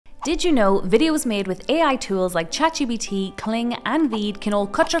Did you know videos made with AI tools like ChatGPT, Kling, and VEED can all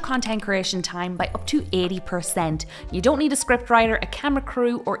cut your content creation time by up to 80%? You don't need a scriptwriter, a camera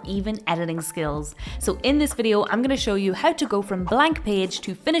crew, or even editing skills. So in this video, I'm going to show you how to go from blank page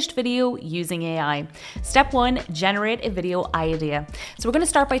to finished video using AI. Step 1, generate a video idea. So we're going to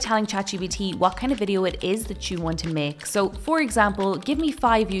start by telling ChatGPT what kind of video it is that you want to make. So for example, give me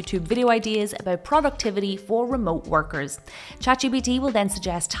 5 YouTube video ideas about productivity for remote workers. ChatGPT will then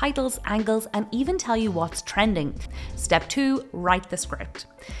suggest titles, angles, and even tell you what's trending. Step 2, write the script.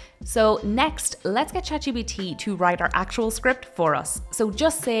 So next, let's get ChatGPT to write our actual script for us. So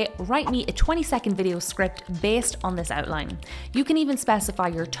just say, write me a 20-second video script based on this outline. You can even specify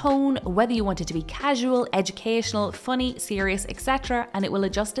your tone, whether you want it to be casual, educational, funny, serious, etc., and it will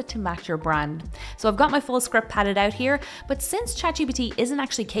adjust it to match your brand. So I've got my full script padded out here, but since ChatGPT isn't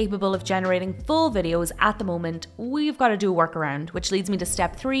actually capable of generating full videos at the moment, we've got to do a workaround, which leads me to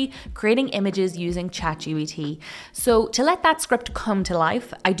step 3, creating images using ChatGPT. So to let that script come to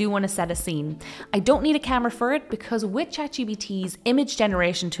life, I do want to set a scene. I don't need a camera for it because with ChatGPT's image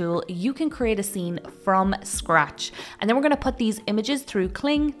generation tool, you can create a scene from scratch. And then we're going to put these images through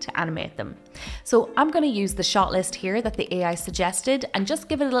Kling to animate them. So I'm going to use the shot list here that the AI suggested and just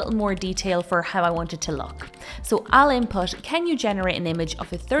give it a little more detail for how I want it to look. So I'll input, can you generate an image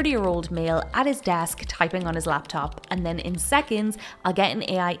of a 30-year-old male at his desk typing on his laptop? And then in seconds, I'll get an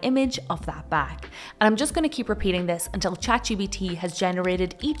AI image of that back. And I'm just going to keep repeating this until ChatGPT has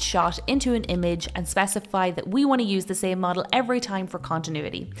generated each shot into an image and specify that we want to use the same model every time for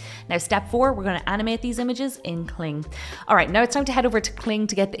continuity. Now step 4, we're going to animate these images in Kling. All right, now it's time to head over to Kling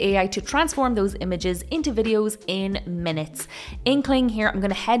to get the AI to transform those images into videos in minutes. In Kling here, I'm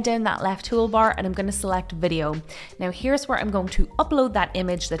going to head down that left toolbar and I'm going to select video. Now here's where I'm going to upload that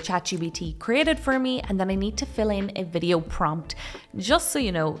image that ChatGPT created for me, and then I need to fill in a video prompt. Just so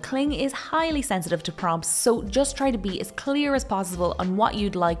you know, Kling is highly sensitive to prompts, so just try to be as clear as possible on what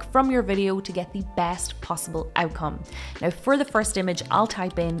you'd like from your video to get the best possible outcome. Now for the first image, I'll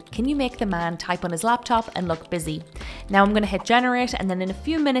type in, can you make the man type on his laptop and look busy? Now I'm going to hit generate, and then in a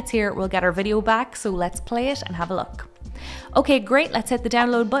few minutes here, we'll get our video back, so let's play it and have a look. Okay, great, let's hit the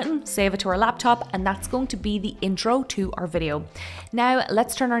download button, save it to our laptop, and that's going to be the intro to our video. Now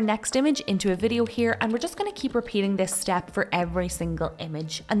let's turn our next image into a video here, and we're just going to keep repeating this step for every single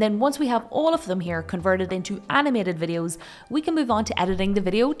image. And then once we have all of them here converted into animated videos, we can move on to editing the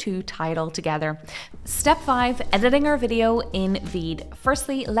video to tie it all together. Step 5, editing our video in VEED.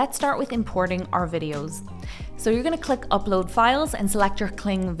 Firstly, let's start with importing our videos. So you're going to click upload files and select your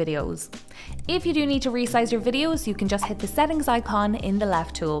Kling videos. If you do need to resize your videos, you can just hit the settings icon in the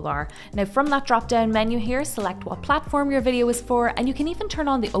left toolbar. Now from that drop down menu here, select what platform your video is for, and you can even turn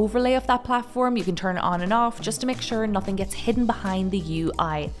on the overlay of that platform. You can turn it on and off just to make sure nothing gets hidden behind the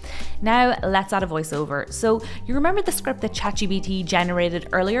UI. Now let's add a voiceover. So you remember the script that ChatGPT generated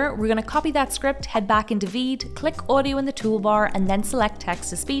earlier? We're going to copy that script, head back into VEED, click audio in the toolbar, and then select text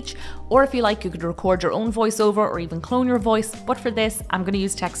to speech. Or if you like, you could record your own voiceover or even clone your voice, but for this, I'm going to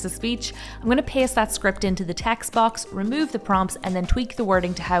use text to speech. I'm going to paste that script into the text box, remove the prompts, and then tweak the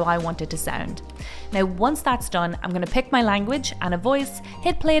wording to how I want it to sound. Now, once that's done, I'm going to pick my language and a voice,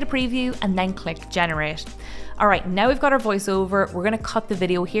 hit play to preview, and then click generate. All right, now we've got our voiceover, we're going to cut the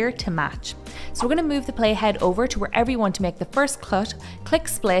video here to match. So we're going to move the playhead over to wherever you want to make the first cut, click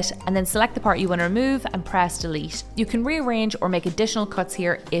split, and then select the part you want to remove and press delete. You can rearrange or make additional cuts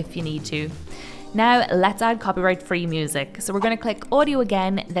here if you need to. Now let's add copyright-free music. So we're going to click audio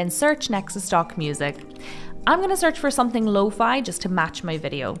again, then search next to stock music. I'm going to search for something lo-fi just to match my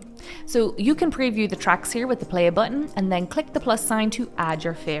video. So you can preview the tracks here with the play button and then click the plus sign to add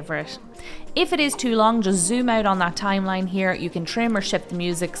your favorite. If it is too long, just zoom out on that timeline here. You can trim or shift the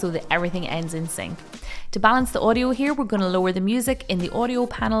music so that everything ends in sync. To balance the audio here, we're going to lower the music in the audio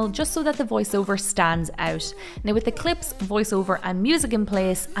panel just so that the voiceover stands out. Now with the clips, voiceover and music in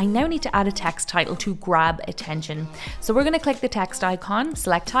place, I now need to add a text title to grab attention. So we're going to click the text icon,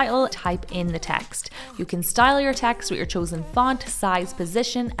 select title, type in the text. You can style your text with your chosen font, size,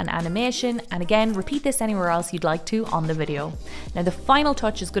 position, and animation, and again, repeat this anywhere else you'd like to on the video. Now the final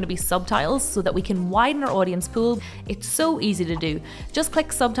touch is going to be subtitles so that we can widen our audience pool. It's so easy to do. Just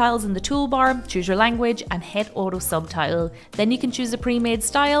click subtitles in the toolbar, choose your language, and hit auto subtitle. Then you can choose a pre-made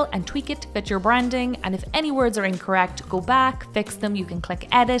style and tweak it to fit your branding, and if any words are incorrect, go back, fix them. You can click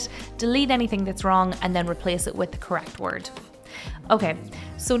edit, delete anything that's wrong, and then replace it with the correct word. Okay,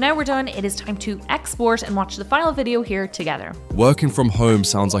 so now we're done. It is time to export and watch the final video here together. Working from home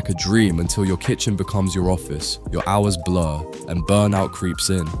sounds like a dream until your kitchen becomes your office, your hours blur, and burnout creeps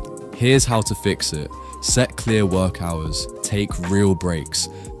in. Here's how to fix it. Set clear work hours, take real breaks,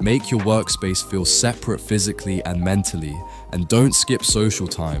 make your workspace feel separate physically and mentally, and don't skip social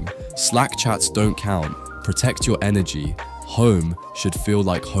time. Slack chats don't count, protect your energy. Home should feel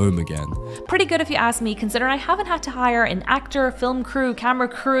like home again. Pretty good if you ask me, considering I haven't had to hire an actor, film crew, camera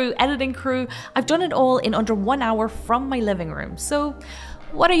crew, editing crew. I've done it all in under 1 hour from my living room. So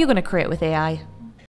what are you going to create with AI?